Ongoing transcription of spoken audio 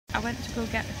went to go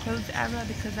get a clothes error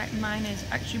because like mine is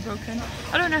actually broken.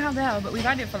 I don't know how the hell, but we've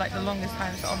had it for like the longest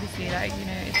time, so obviously like, you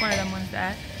know, it's one of them ones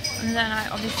there. And then I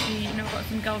obviously, you know, got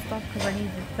some girl stuff because I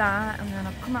needed that, and then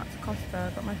I've come out to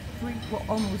Costa, got my free, well,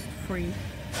 almost free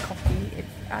coffee.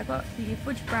 I got the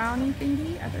fudge brownie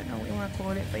thingy, I don't know what you want to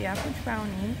call it, but yeah, fudge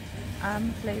brownie,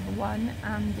 flavour one,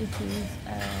 and it is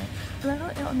well, I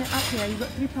got it on the app here. You got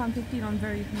 £3.50 on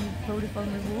very few Vodafone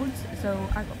rewards, so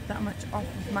I got that much off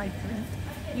of my drink.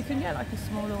 You can get like a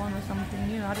smaller one or something,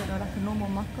 you know, I don't know, like a normal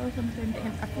mocha or something.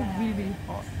 I feel really, really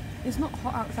hot. It's not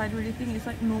hot outside or anything, it's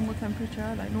like normal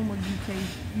temperature, like normal UK,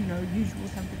 you know, usual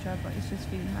temperature, but it's just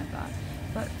feeling like that.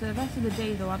 But the rest of the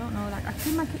day though, I don't know, like I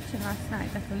cleaned my kitchen last night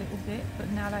like a little bit, but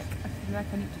now like I feel like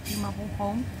I need to clean my whole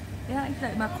home. Yeah, it's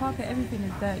like my carpet, everything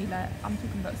is dirty, like I'm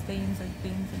talking about stains and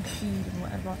things and food and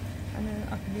whatever. I know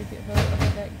I can be a bit of a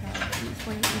dirty now, but it's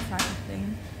one of these type of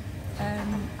thing.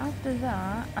 After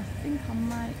that, I think I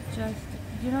might just,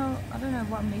 you know, I don't know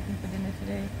what I'm making for dinner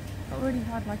today. I already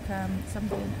had like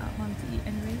something at home to eat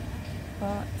anyway,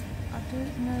 but I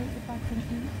don't know if I can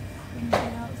eat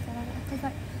something outside. Because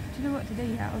like, do you know what,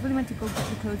 today, yeah, I was only meant to go get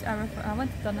the clothes error for, I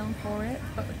went to Dunelm for it,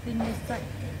 but the thing is like,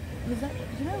 was that,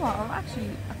 you know what, I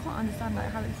can't understand like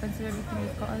how expensive everything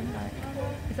has gotten. Like,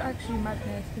 it's actually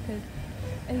madness because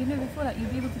you know, before like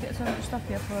you'd be able to get so much stuff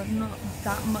here for not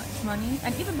that much money.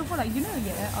 And even before, like, you know,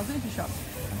 yeah, I'll go to the shop,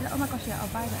 I'll be like, oh my gosh, yeah,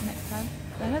 I'll buy that next time.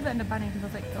 But I never end up buying it because I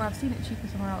was like, oh, I've seen it cheaper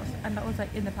somewhere else, and that was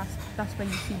like in the past, that's when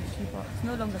you've seen it cheaper. It's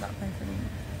no longer that price anymore.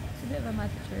 It's a bit of a mad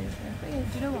situation. But yeah,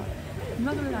 do you know what, I'm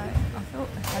not gonna lie, I feel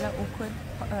hella awkward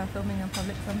filming in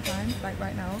public sometimes, like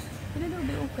right now. It's been a little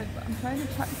bit awkward, but I'm trying to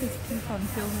practice keep on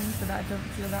filming so that I don't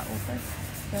feel that awkward.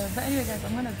 But anyway guys,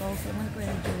 I'm gonna go, so I'm gonna go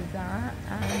ahead and do that,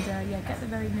 and yeah, get the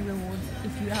very new rewards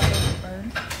if you have a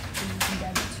phone, so you can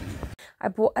get it too. I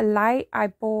bought a light, I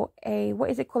bought a, what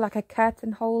is it called, like a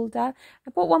curtain holder. I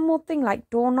bought one more thing, like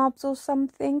doorknobs or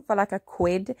something for like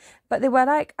 £1, but they were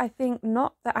like, I think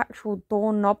not the actual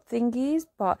doorknob thingies,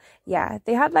 but yeah,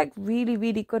 they had like really,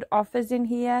 really good offers in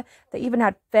here. They even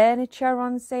had furniture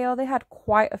on sale. They had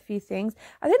quite a few things.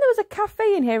 I think there was a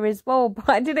cafe in here as well, but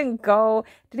I didn't go,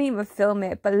 didn't even film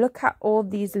it. But look at all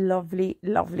these lovely,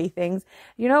 lovely things.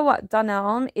 You know what,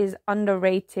 Dunelm is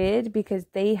underrated because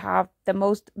they have the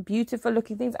most beautiful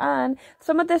looking things, and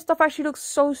some of their stuff actually looks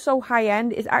so high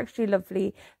end. It's actually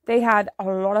lovely. They had a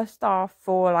lot of stuff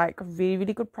for like really,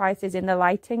 really good prices in the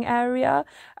lighting area.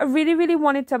 I really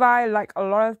wanted to buy like a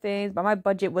lot of things, but my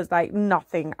budget was like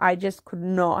nothing. I just could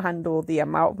not handle the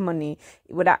amount of money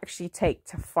it would actually take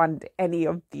to fund any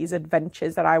of these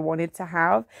adventures that I wanted to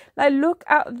have. Like, look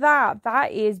at that.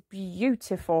 That is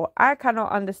beautiful. I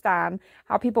cannot understand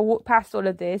how people walk past all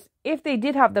of this if they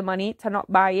did have the money to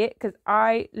not buy it, because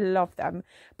I love them.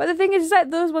 But the thing is, it's like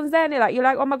those ones there, and you're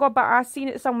like, oh my god, but I've seen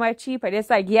it somewhere cheaper. And it's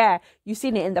like, yeah, you've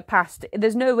seen it in the past.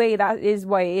 There's no way that is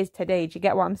what it is today. Do you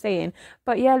get what I'm saying?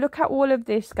 But yeah, look at all of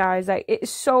this, guys. Like, it's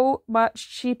so much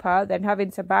cheaper than having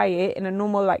to buy it in a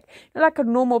normal, like a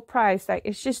normal price. Like,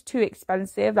 it's just too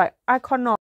expensive. Like, I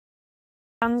cannot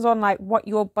hands on like what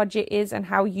your budget is and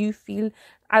how you feel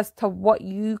as to what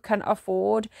you can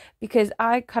afford, because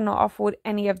I cannot afford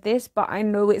any of this, but I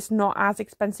know it's not as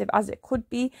expensive as it could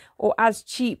be or as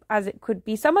cheap as it could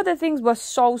be. Some of the things were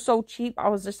so cheap. I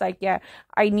was just like, yeah,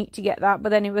 I need to get that, but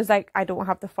then it was like I don't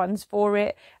have the funds for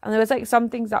it, and there was like some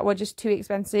things that were just too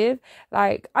expensive.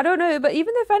 Like, I don't know, but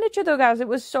even the furniture though, guys, it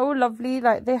was so lovely.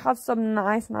 Like, they had some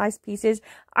nice pieces.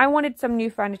 I wanted some new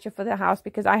furniture for the house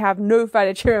because I have no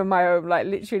furniture in my home. Like,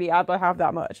 literally, I don't have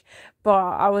that much. But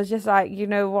I was just like, you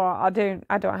know what, I don't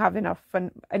have enough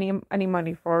any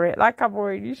money for it. Like, I'm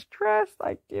already stressed.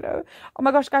 Like, you know, oh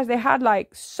my gosh, guys, they had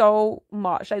like so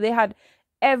much. Like, they had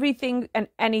everything and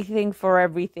anything for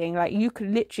everything. Like, you could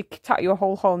literally cut your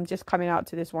whole home just coming out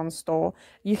to this one store.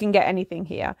 You can get anything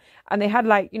here. And they had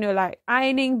like, you know, like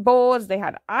ironing boards, they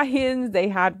had irons, they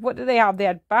had, what do they have? They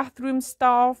had bathroom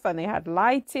stuff, and they had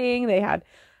lighting, they had,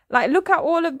 like, look at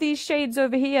all of these shades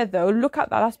over here though. Look at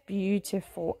that. That's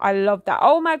beautiful. I love that.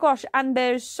 Oh my gosh. And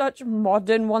there's such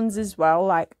modern ones as well.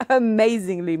 Like,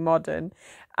 amazingly modern.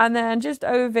 And then just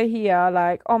over here,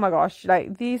 like, oh my gosh,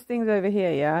 like these things over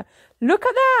here, yeah. Look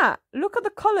at that. Look at the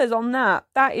colours on that.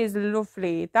 That is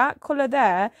lovely. That colour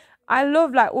there. I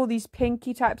love like all these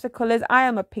pinky types of colours. I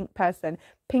am a pink person.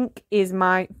 Pink is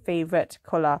my favourite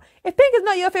colour. If pink is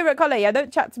not your favourite colour, yeah,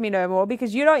 don't chat to me no more,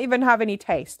 because you don't even have any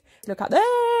taste. Look at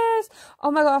this.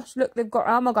 Oh my gosh, look, they've got,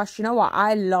 oh my gosh, you know what?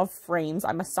 I love frames.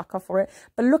 I'm a sucker for it.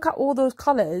 But look at all those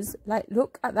colours. Like,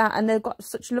 look at that. And they've got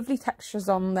such lovely textures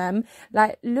on them.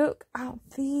 Like, look at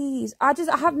these. I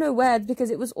have no words because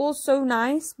it was all so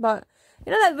nice. But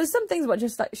You know, like, there's some things that were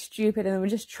just like stupid and they were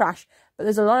just trash. But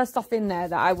there's a lot of stuff in there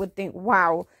that I would think,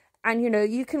 wow. And, you know,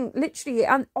 you can literally,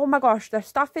 and oh my gosh, the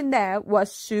stuff in there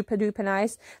was super duper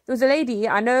nice. There was a lady,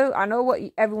 I know what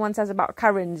everyone says about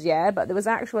Karen's, yeah, but there was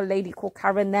an actual lady called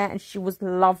Karen there, and she was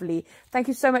lovely. Thank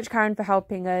you so much, Karen, for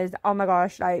helping us. Oh my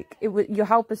gosh, like, your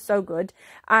help is so good.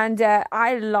 And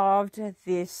I loved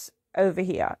this over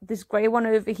here. This grey one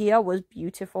over here was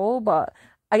beautiful, but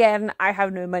again, I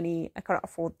have no money. I cannot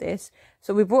afford this.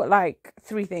 So we bought like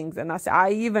 3 things, and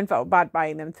I even felt bad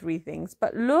buying them 3 things.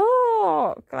 But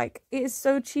look, like, it is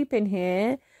so cheap in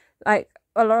here. Like,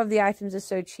 a lot of the items are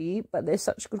so cheap, but they're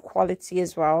such good quality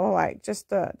as well. Like, just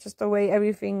the way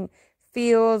everything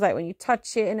feels, like when you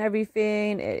touch it and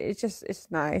everything, it's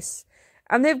nice.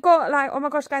 And they've got like, oh my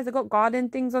gosh, guys, they've got garden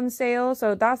things on sale.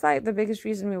 So that's like the biggest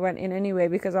reason we went in anyway,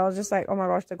 because I was just like, oh my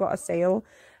gosh, they've got a sale.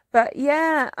 But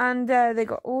yeah, and they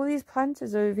got all these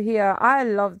planters over here. I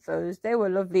love those. They were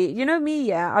lovely. You know me,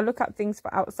 yeah, I look at things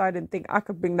for outside and think I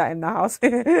could bring that in the house.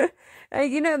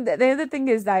 You know, the other thing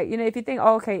is that, you know, if you think,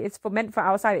 oh, okay, it's meant for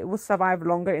outside, it will survive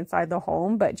longer inside the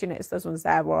home. But, you know, it's those ones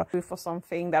there were for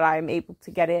something that I'm able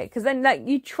to get it. Because then, like,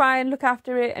 you try and look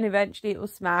after it and eventually it will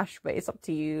smash. But it's up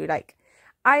to you. Like,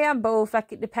 I am both.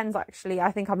 Like, it depends, actually.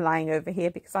 I think I'm lying over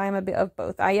here because I am a bit of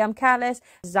both. I am careless.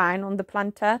 Design on the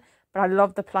planter. But I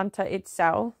love the planter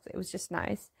itself. It was just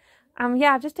nice.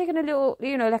 Yeah, I've just taken a little,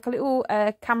 you know, like a little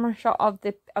camera shot of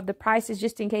the prices,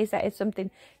 just in case that is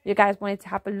something you guys wanted to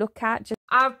have a look at.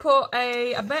 I've put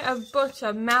a bit of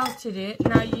butter, melted it.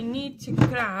 Now you need to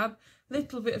grab a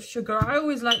little bit of sugar. I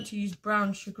always like to use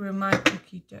brown sugar in my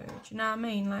cookie dough. Do you know what I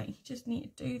mean? Like, you just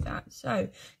need to do that. So I'm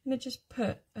gonna just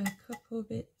put a couple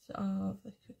bits of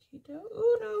the cookie dough.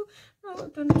 Oh no,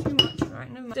 I've done too much. Right,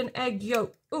 no, an egg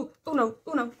yolk. Oh no.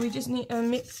 We just need a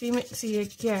mixy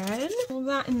again. All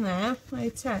that in there.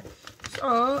 Right, so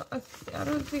I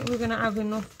don't think we're gonna have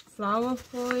enough flour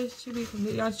for this, to be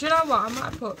completely honest. Do you know what? I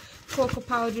might put cocoa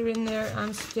powder in there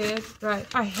and stirred. Right,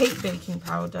 I hate baking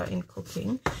powder in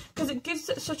cooking because it gives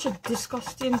it such a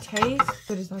disgusting taste. As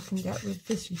good as I can get with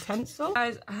this utensil.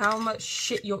 Guys, how much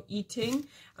shit you're eating,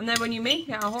 and then when you make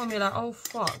it at home, you're like, oh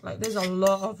fuck, like there's a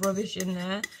lot of rubbish in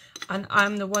there, and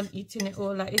I'm the one eating it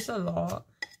all. Like, it's a lot.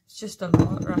 It's just a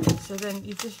lot, right? So then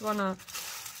you just wanna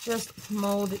just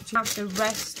mold it to have the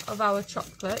rest of our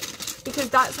chocolate, because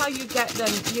that's how you get them,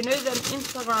 you know, them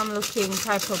Instagram looking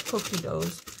type of cookie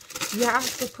doughs. You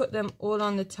have to put them all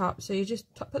on the top. So you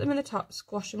just put them in the top,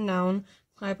 squash them down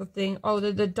type of thing. Oh,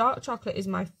 the dark chocolate is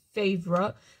my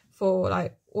favorite for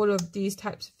like all of these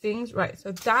types of things. Right,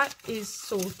 so that is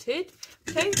sorted.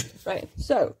 Okay, right,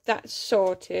 so that's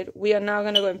sorted. We are now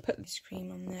going to go and put this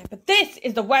cream on there. But this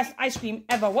is the worst ice cream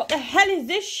ever. What the hell is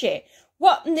this shit?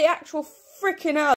 What in the actual freaking hell?